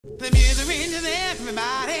The music reaches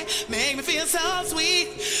everybody, make me feel so sweet.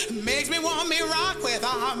 Makes me want me rock with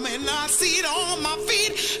arm in a seat on my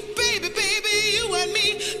feet. Baby, baby, you and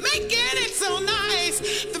me, making it so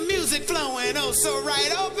nice. The music flowing oh so right,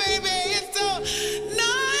 oh baby, it's so nice.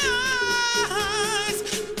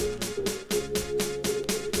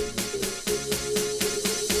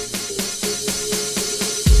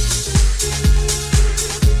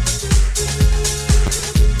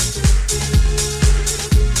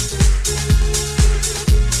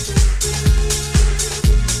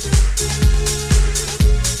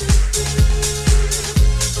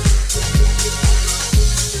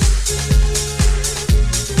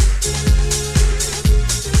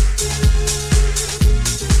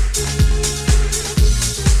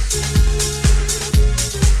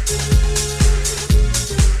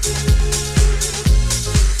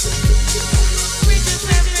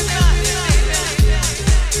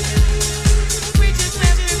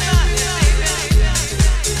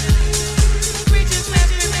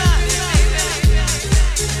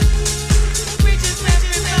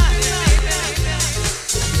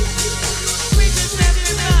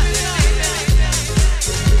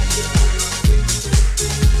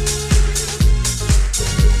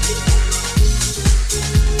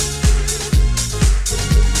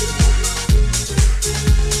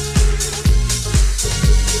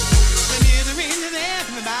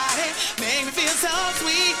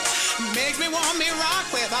 Makes me want me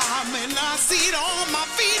rock with arm in a seat on my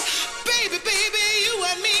feet. Baby, baby, you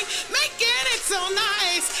and me, making it so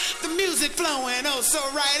nice. The music flowing oh so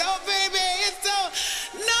right, oh baby, it's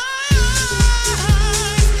so nice.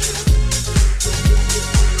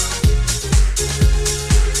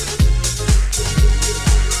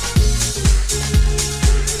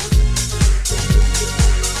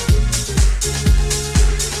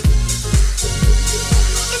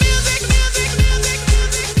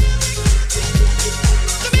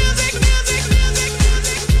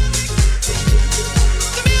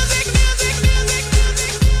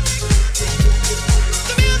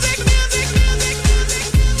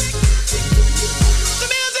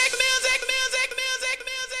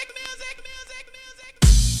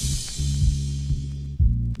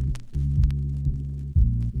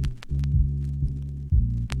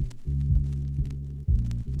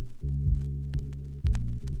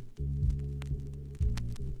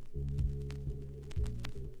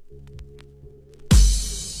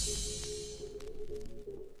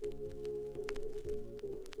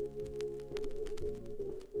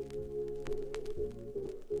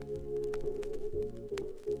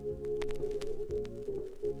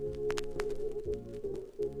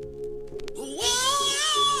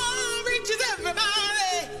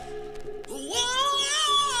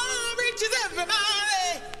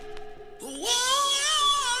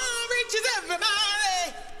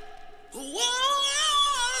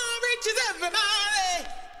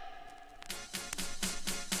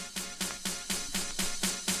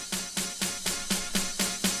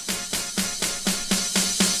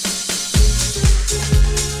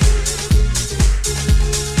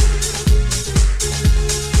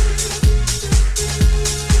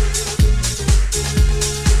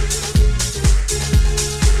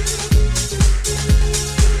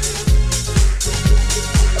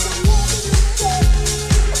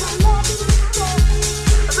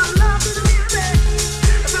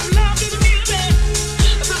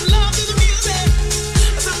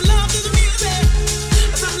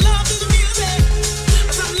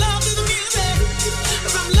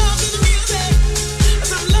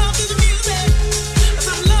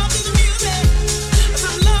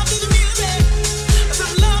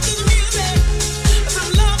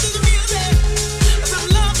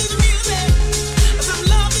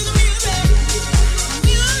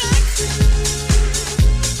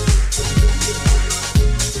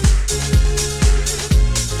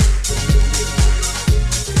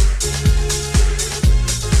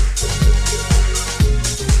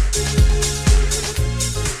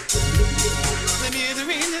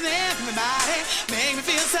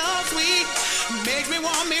 Makes me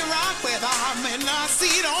want me rock with arm in a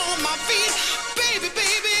seat on my feet. Baby,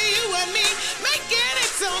 baby, you and me, making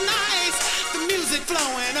it so nice. The music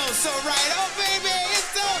flowing oh so right, oh baby.